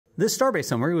This Starbase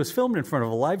Summary was filmed in front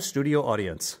of a live studio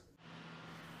audience.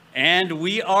 And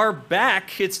we are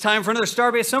back. It's time for another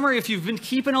Starbase Summary. If you've been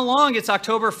keeping along, it's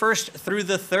October 1st through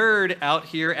the 3rd out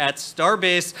here at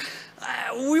Starbase.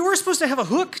 We were supposed to have a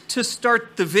hook to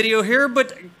start the video here,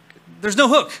 but there's no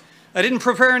hook. I didn't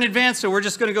prepare in advance, so we're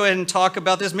just going to go ahead and talk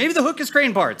about this. Maybe the hook is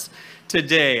crane parts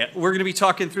today. We're going to be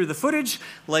talking through the footage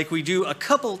like we do a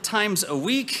couple times a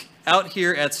week out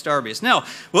here at Starbase. Now,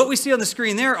 what we see on the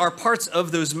screen there are parts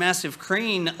of those massive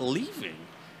crane leaving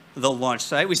the launch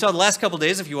site. We saw the last couple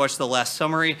days, if you watched the last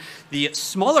summary, the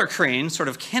smaller crane sort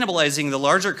of cannibalizing the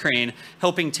larger crane,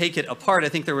 helping take it apart. I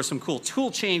think there were some cool tool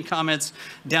chain comments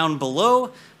down below,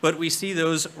 but we see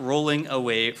those rolling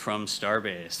away from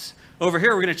Starbase. Over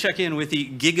here, we're going to check in with the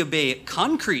Giga Bay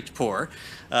concrete pour.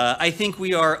 I think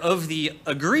we are of the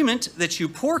agreement that you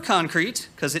pour concrete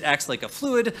because it acts like a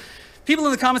fluid. People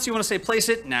in the comments, you want to say place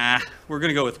it? Nah, we're going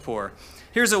to go with pour.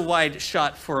 Here's a wide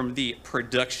shot from the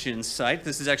production site.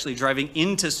 This is actually driving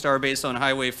into Starbase on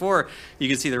Highway 4. You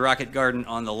can see the rocket garden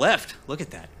on the left. Look at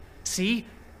that. See?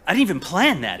 I didn't even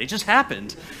plan that. It just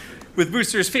happened. With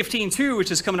boosters 15-2,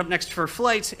 which is coming up next for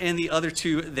flight, and the other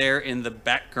two there in the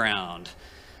background.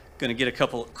 Going to get a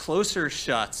couple closer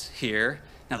shots here.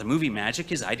 Now, the movie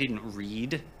magic is I didn't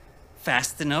read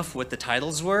fast enough what the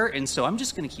titles were, and so I'm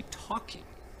just going to keep talking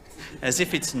as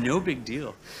if it's no big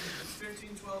deal.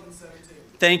 15, 12, and 17.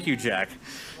 Thank you, Jack.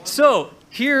 So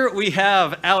here we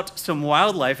have out some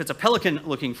wildlife. It's a pelican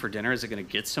looking for dinner. Is it going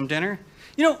to get some dinner?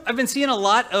 You know, I've been seeing a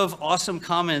lot of awesome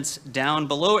comments down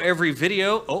below every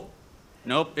video. Oh,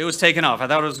 nope, it was taken off. I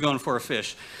thought it was going for a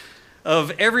fish.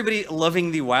 Of everybody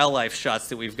loving the wildlife shots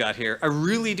that we've got here. I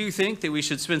really do think that we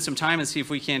should spend some time and see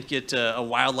if we can't get a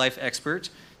wildlife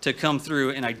expert to come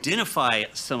through and identify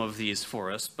some of these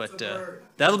for us, but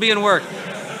that'll be in work.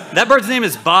 That bird's name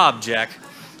is Bob, Jack.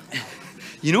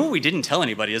 You know what we didn't tell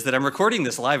anybody is that I'm recording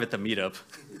this live at the meetup.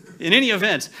 In any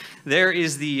event, there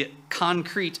is the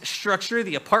concrete structure,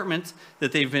 the apartment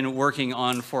that they've been working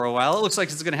on for a while. It looks like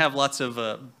it's going to have lots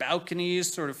of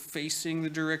balconies sort of facing the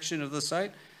direction of the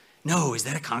site. No, is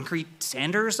that a concrete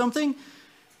sander or something?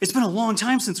 It's been a long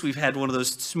time since we've had one of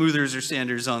those smoothers or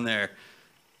sanders on there.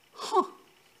 Huh.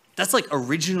 That's like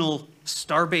original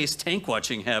Starbase tank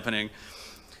watching happening.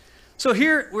 So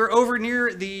here we're over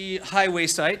near the highway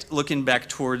site, looking back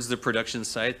towards the production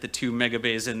site, the two mega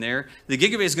bays in there. The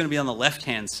Giga Bay is going to be on the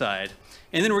left-hand side.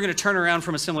 And then we're going to turn around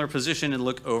from a similar position and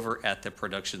look over at the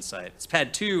production site. It's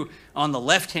pad 2 on the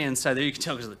left-hand side there. You can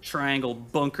tell because of the triangle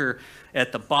bunker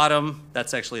at the bottom.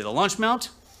 That's actually the launch mount.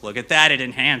 Look at that, it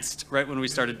enhanced right when we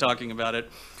started talking about it.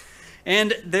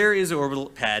 And there is Orbital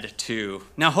Pad 2.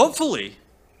 Now hopefully,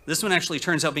 this one actually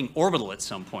turns out being orbital at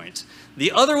some point.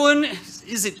 The other one,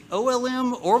 is it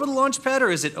OLM Orbital Launch Pad or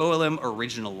is it OLM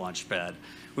Original Launch Pad?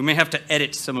 We may have to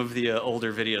edit some of the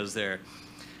older videos there.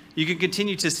 You can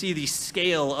continue to see the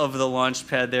scale of the launch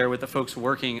pad there with the folks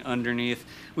working underneath.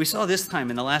 We saw this time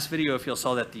in the last video, if you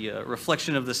saw that, the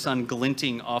reflection of the sun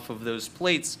glinting off of those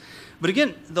plates. But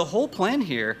again, the whole plan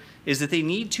here is that they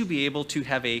need to be able to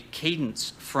have a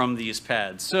cadence from these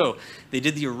pads. So they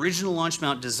did the original launch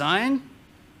mount design.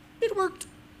 It worked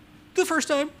the first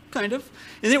time, kind of.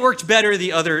 And it worked better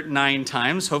the other 9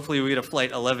 times. Hopefully we get a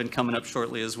flight 11 coming up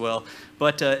shortly as well.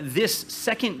 But this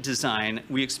second design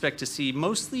we expect to see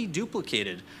mostly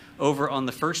duplicated over on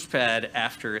the first pad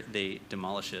after they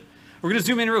demolish it. We're going to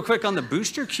zoom in real quick on the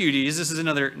booster cuties. This is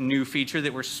another new feature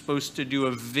that we're supposed to do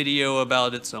a video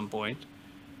about at some point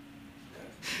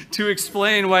to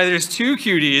explain why there's 2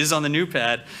 cuties on the new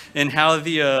pad and how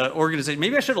the organization...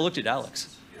 Maybe I should have looked at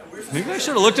Alex. Maybe I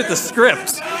should have looked at the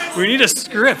script. We need a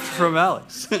script from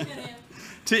Alex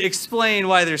to explain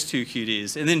why there's 2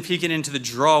 cuties. And then peeking into the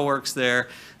Drawworks there,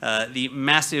 the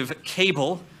massive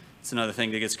cable. It's another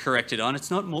thing that gets corrected on. It's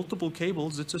not multiple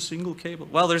cables, it's a single cable.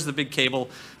 Well, there's the big cable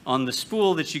on the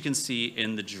spool that you can see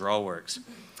in the Drawworks.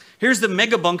 Here's the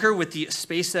mega bunker with the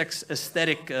SpaceX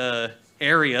aesthetic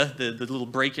area, the little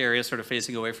break area sort of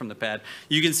facing away from the pad.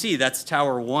 You can see that's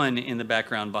Tower 1 in the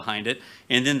background behind it,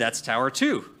 and then that's Tower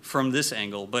 2 from this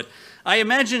angle. But I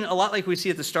imagine a lot like we see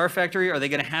at the Star Factory, are they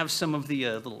going to have some of the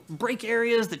little break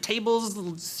areas, the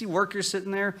tables, see workers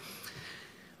sitting there?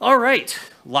 All right,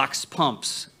 LOX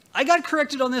Pumps. I got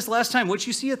corrected on this last time. What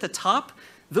you see at the top,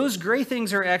 those gray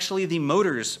things are actually the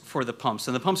motors for the pumps,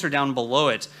 and the pumps are down below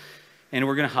it. And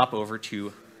we're going to hop over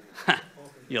to,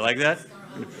 you like that?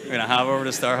 We're going to hop over to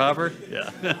Starhopper?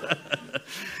 Yeah.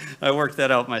 I worked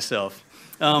that out myself.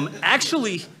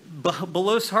 Actually,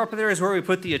 below Starhopper there is where we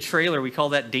put the trailer. We call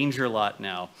that Danger Lot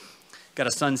now. Got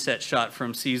a sunset shot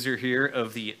from Caesar here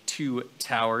of the 2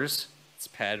 towers. It's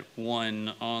pad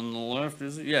 1 on the left,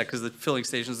 is it? Yeah, because the filling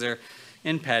station's there,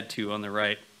 and pad 2 on the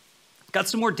right. Got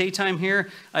some more daytime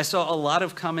here. I saw a lot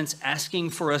of comments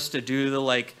asking for us to do the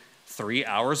like 3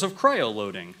 hours of cryo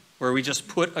loading, where we just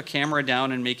put a camera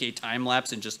down and make a time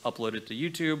lapse and just upload it to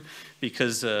YouTube,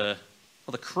 because well,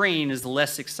 the crane is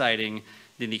less exciting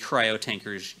than the cryo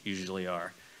tankers usually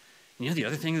are. And you know the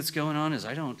other thing that's going on is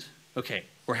okay,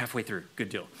 we're halfway through, good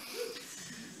deal.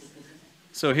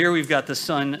 So here we've got the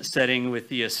sun setting with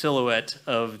the silhouette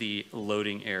of the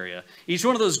loading area. Each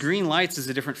one of those green lights is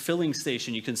a different filling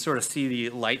station. You can sort of see the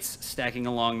lights stacking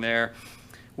along there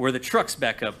where the trucks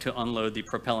back up to unload the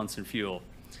propellants and fuel.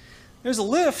 There's a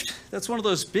lift. That's one of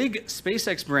those big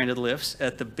SpaceX branded lifts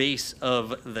at the base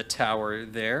of the tower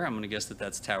there. I'm going to guess that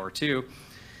that's Tower 2.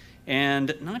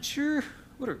 And not sure,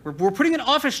 we're putting an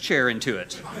office chair into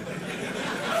it.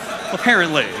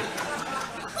 Apparently.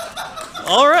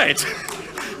 All right.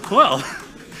 Well,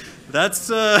 that's,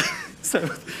 so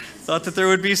thought that there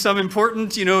would be some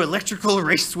important, electrical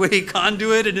raceway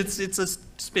conduit, and it's a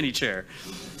spinny chair.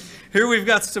 Here we've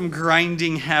got some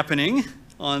grinding happening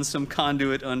on some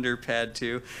conduit under pad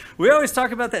 2. We always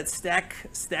talk about that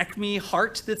stack me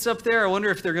heart that's up there. I wonder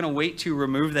if they're going to wait to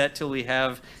remove that till we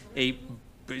have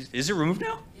is it removed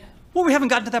now? Yeah. Well, we haven't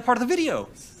gotten to that part of the video.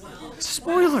 Well,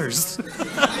 spoilers.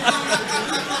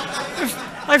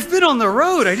 I've been on the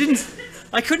road.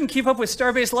 I couldn't keep up with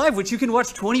Starbase Live, which you can watch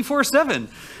 24/7.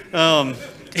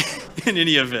 In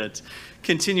any event,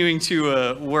 continuing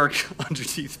to work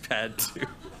underneath pad 2.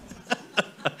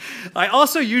 I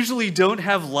also usually don't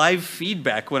have live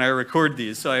feedback when I record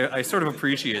these, so I sort of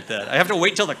appreciate that. I have to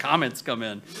wait till the comments come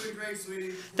in. You're doing great,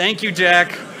 sweetie. Thank you,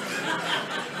 Jack.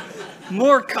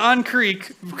 More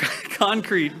concrete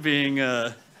being,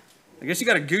 I guess you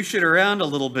got to goose it around a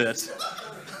little bit.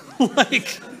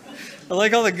 I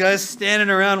like all the guys standing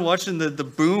around watching the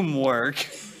boom work.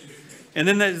 And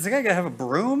then is the guy gonna have a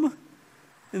broom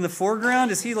in the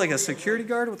foreground? Is he like a security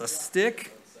guard with a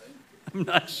stick? I'm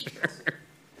not sure.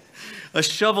 A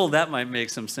shovel, that might make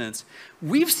some sense.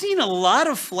 We've seen a lot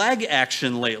of flag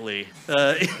action lately.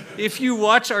 If you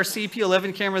watch our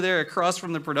CP11 camera there across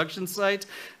from the production site,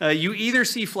 you either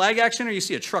see flag action or you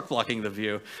see a truck blocking the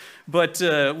view. But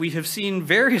we have seen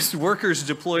various workers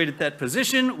deployed at that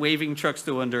position, waving trucks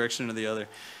to one direction or the other.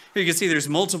 Here you can see there's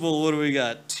multiple, what do we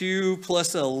got? 2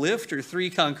 plus a lift or 3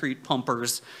 concrete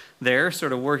pumpers there,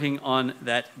 sort of working on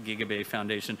that Giga Bay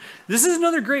foundation. This is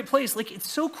another great place. Like, it's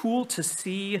so cool to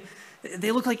see.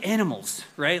 They look like animals,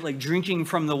 right? Like drinking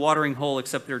from the watering hole,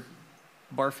 except they're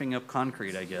barfing up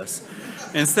concrete, I guess,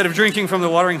 instead of drinking from the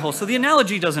watering hole. So the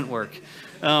analogy doesn't work.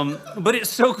 But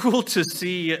it's so cool to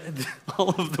see all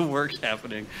of the work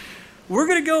happening. We're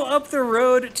going to go up the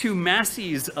road to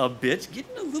Masseys a bit,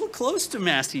 getting a little close to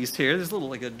Masseys here. There's a little,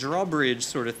 like a drawbridge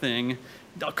sort of thing,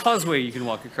 a causeway you can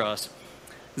walk across.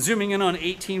 Zooming in on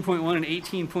 18.1 and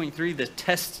 18.3, the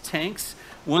test tanks.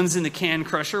 One's in the can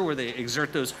crusher where they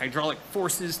exert those hydraulic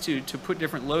forces to put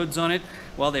different loads on it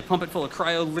while they pump it full of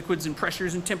cryo liquids and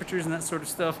pressures and temperatures and that sort of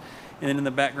stuff. And then in the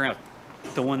background,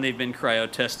 the one they've been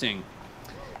cryo testing.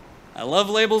 I love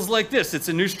labels like this. It's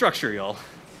a new structure, y'all.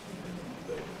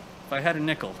 If I had a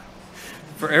nickel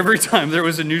for every time there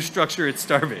was a new structure at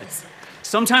Starbase.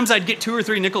 Sometimes I'd get 2 or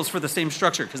 3 nickels for the same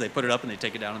structure because they put it up and they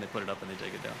take it down and they put it up and they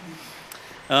take it down.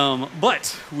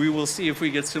 But we will see if we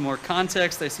get some more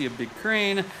context. I see a big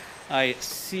crane. I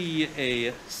see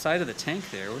a side of the tank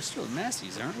there. We're still at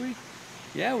Masseys, aren't we?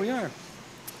 Yeah, we are.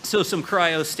 So some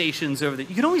cryo stations over there.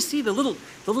 You can always see the little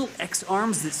X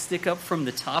arms that stick up from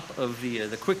the top of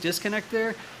the quick disconnect there.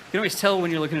 You can always tell when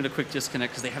you're looking at a quick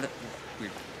disconnect because they have that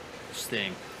weird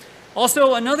thing.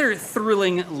 Also, another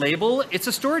thrilling label. It's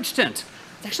a storage tent.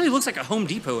 It actually looks like a Home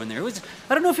Depot in there.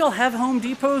 I don't know if y'all have Home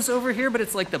Depots over here, but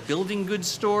it's like the building goods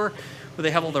store where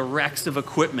they have all the racks of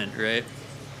equipment, right?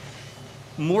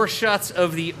 More shots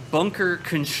of the bunker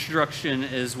construction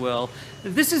as well.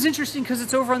 This is interesting because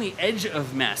it's over on the edge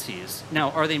of Masseys.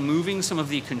 Now, are they moving some of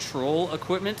the control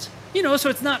equipment? You know, so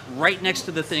it's not right next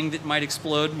to the thing that might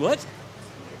explode. What?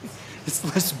 It's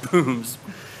less booms.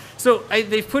 So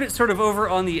they've put it sort of over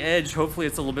on the edge. Hopefully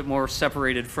it's a little bit more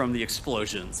separated from the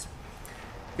explosions.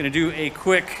 Gonna do a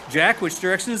quick, Jack, which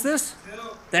direction is this?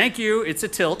 Tilt. Thank you, it's a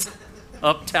tilt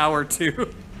up Tower 2.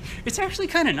 It's actually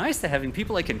kind of nice to having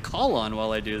people I can call on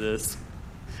while I do this.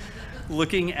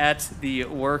 Looking at the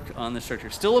work on the structure.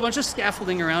 Still a bunch of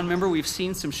scaffolding around. Remember, we've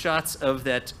seen some shots of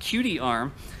that cutie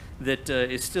arm that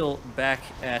is still back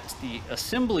at the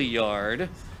assembly yard.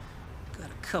 Got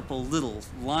a couple little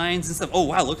lines and stuff. Oh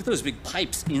wow, look at those big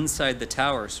pipes inside the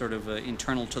tower, sort of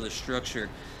internal to the structure.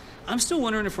 I'm still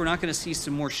wondering if we're not going to see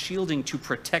some more shielding to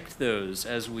protect those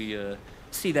as we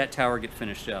see that tower get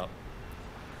finished out.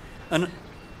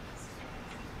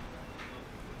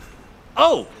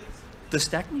 Oh! The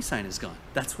Stack Me sign is gone.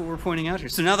 That's what we're pointing out here.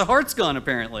 So now the heart's gone,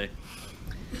 apparently.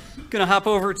 Gonna hop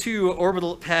over to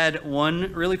Orbital Pad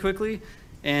 1 really quickly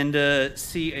and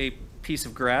see a piece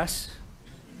of grass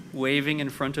waving in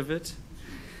front of it.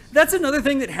 That's another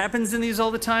thing that happens in these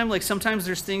all the time. Like sometimes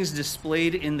there's things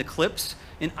displayed in the clips,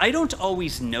 and I don't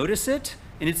always notice it.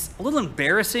 And it's a little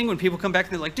embarrassing when people come back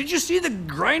and they're like, "Did you see the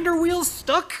grinder wheels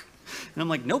stuck?" And I'm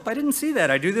like, "Nope, I didn't see that.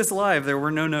 I do this live. There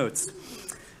were no notes."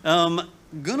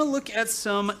 Gonna look at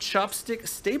some chopstick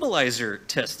stabilizer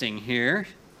testing here.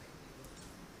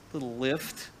 Little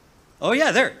lift. Oh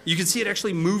yeah, there. You can see it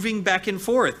actually moving back and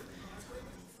forth.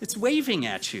 It's waving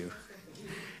at you.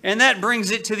 And that brings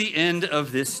it to the end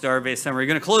of this Starbase Summary. We're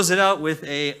gonna close it out with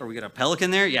are we got a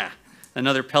Pelican there? Yeah,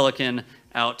 another Pelican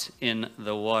out in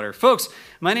the water. Folks,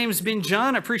 my name's been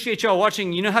John. I appreciate y'all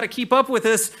watching. You know how to keep up with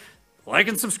us. Like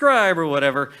and subscribe or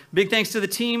whatever. Big thanks to the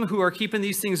team who are keeping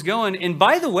these things going. And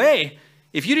by the way,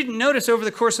 if you didn't notice over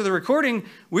the course of the recording,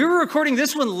 we were recording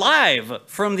this one live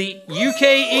from the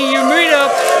UK-EU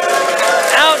meetup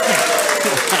out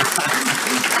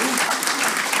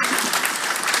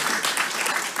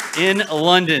in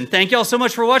London. Thank y'all so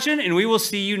much for watching, and we will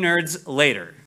see you nerds later.